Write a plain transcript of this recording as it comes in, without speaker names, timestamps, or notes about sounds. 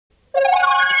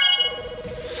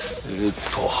安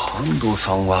藤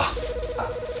さんは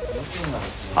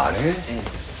あれ、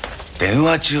電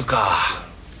話中か。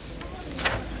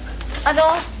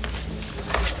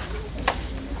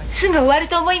すぐ終わる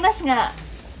と思いますが。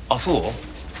あ、そう。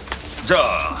じゃ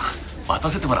あ待た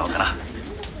せてもらおうかな。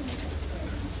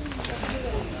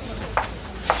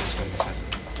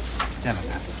じゃあま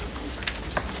た。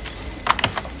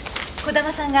児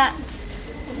玉さんが。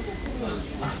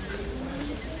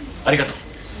ありがとう。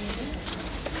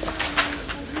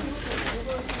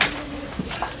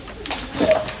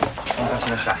お待たせ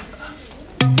しました。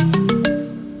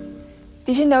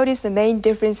Did you notice the main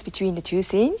difference between the two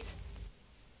scenes?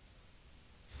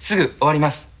 すぐ終わり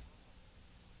ます。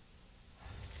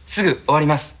すぐ終わり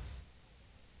ます。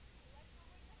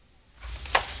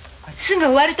すぐ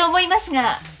終わると思います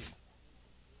が。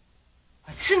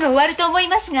すぐ終わると思い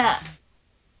ますが。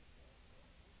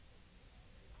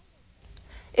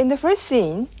In the first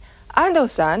scene,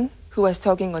 Ando-san, who was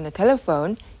talking on the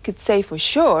telephone, could say for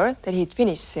sure that he'd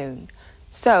finish soon.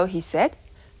 So he said,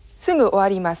 すぐ終わ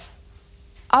ります.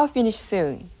 I'll finish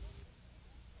soon.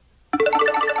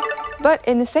 But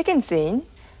in the second scene,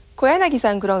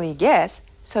 Koyanagi-san could only guess,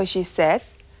 so she said,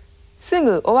 す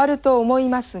ぐ終わると思い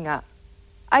ますが.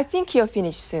 I think he'll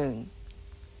finish soon.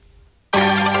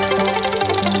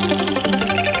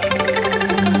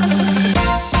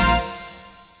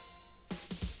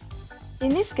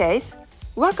 In this case,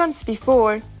 what comes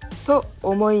before と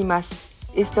思います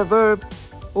is the verb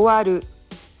終わる,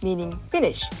 meaning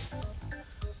finish.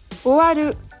 終わ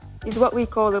る is what we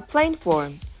call the plain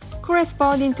form,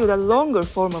 corresponding to the longer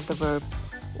form of the verb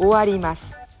終わりま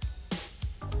す.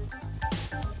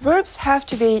 Verbs have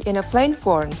to be in a plain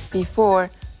form before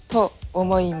と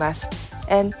思います,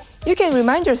 and you can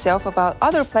remind yourself about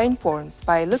other plain forms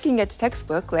by looking at the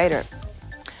textbook later.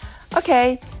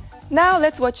 Okay, now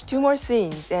let's watch two more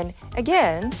scenes and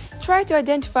again, try to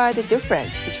identify the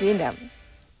difference between them.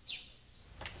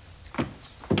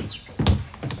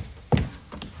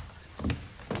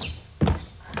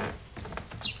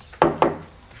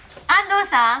 安藤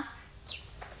さん。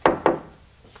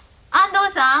安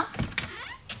藤さん。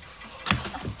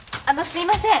すい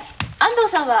ません。安藤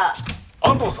さんは。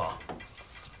安藤さん。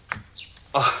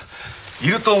い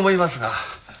ると思いますが。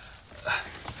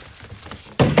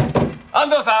安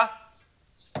藤さん。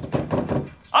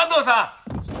安藤さ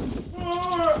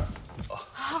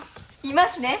ん。いま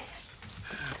すね。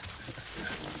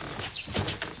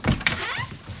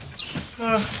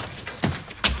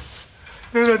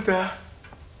どうだった？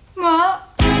まあ。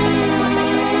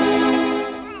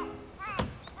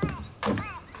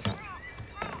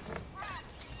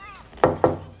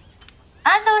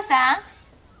安藤さん。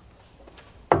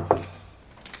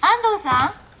安藤さ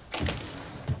ん。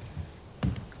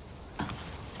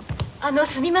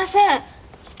すみません。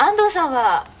安藤さん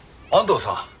は。安藤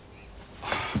さ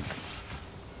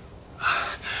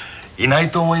ん。いな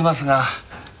いと思いますが。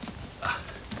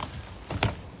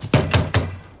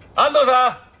安藤さ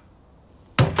ん。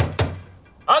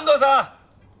安藤さ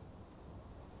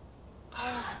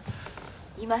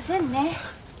ん。いませんね。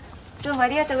どうもあ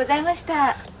りがとうございまし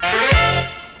た。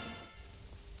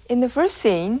In the first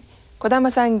scene,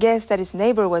 Kodama-san guessed that his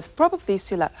neighbor was probably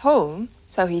still at home,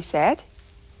 so he said,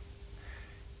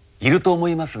 いると思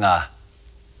いますが。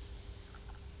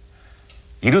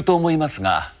いると思います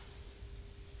が。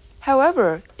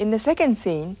However, in the second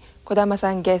scene,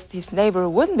 Kodama-san guessed his neighbor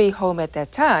wouldn't be home at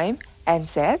that time and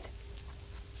said,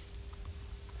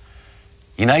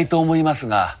 いないと思います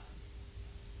が。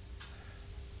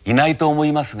いないと思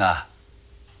いますが。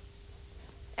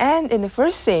And in the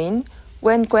first scene,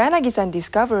 when Koyanagi-san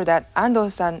discovered that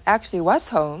Ando-san actually was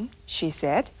home, she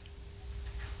said,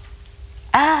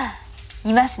 ああ、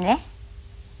いますね。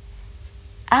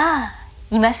あ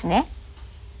あ、いますね。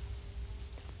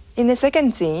In the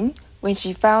second scene, when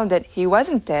she found that he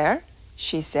wasn't there,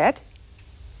 she said,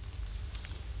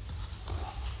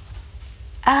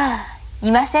 ああ、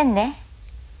いませんね。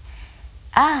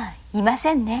ああ、いま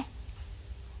せんね。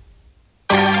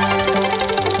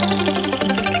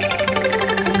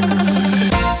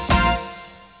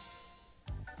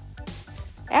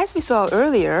As we saw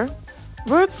earlier,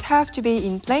 verbs have to be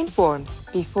in plain forms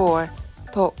before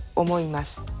と思いま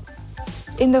す.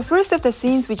 In the first of the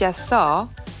scenes we just saw,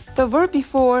 the verb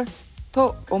before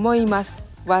と思います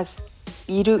was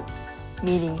いる,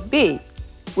 meaning be,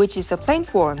 which is the plain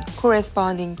form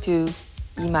corresponding to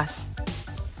います.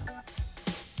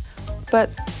 But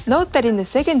note that in the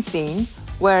second scene,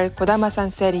 where Kodama-san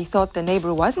said he thought the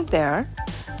neighbor wasn't there,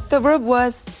 the verb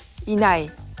was いない,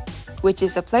 which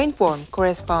is a plain form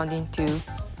corresponding to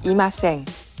いません.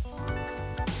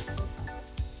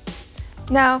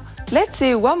 Now, Let's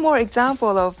see one more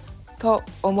example of と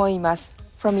思います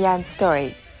from Yan's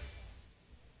story.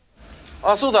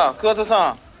 あ、そうだ、桑田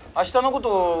さん。明日のこと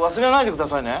を忘れないでくだ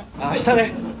さいね。明日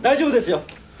ね、大丈夫ですよ。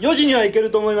4時には行ける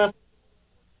と思います。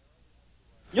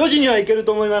4時には行ける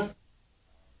と思います。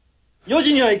4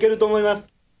時には行けると思います。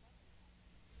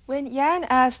When Yan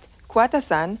asked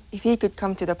Kuwata-san if he could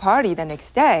come to the party the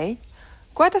next day,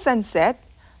 Kuwata-san said,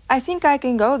 I think I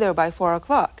can go there by 4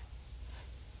 o'clock.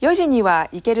 4時には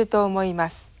行けると思いま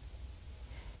す.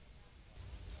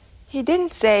 He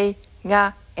didn't say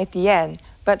が at the end,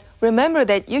 but remember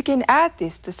that you can add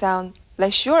this to sound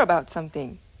less sure about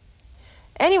something.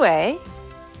 Anyway,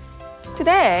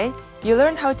 today you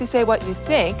learned how to say what you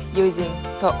think using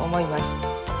と思います.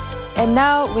 And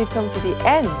now we've come to the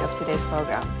end of today's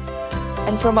program.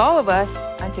 And from all of us,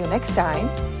 until next time,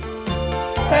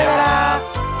 さよな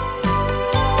ら.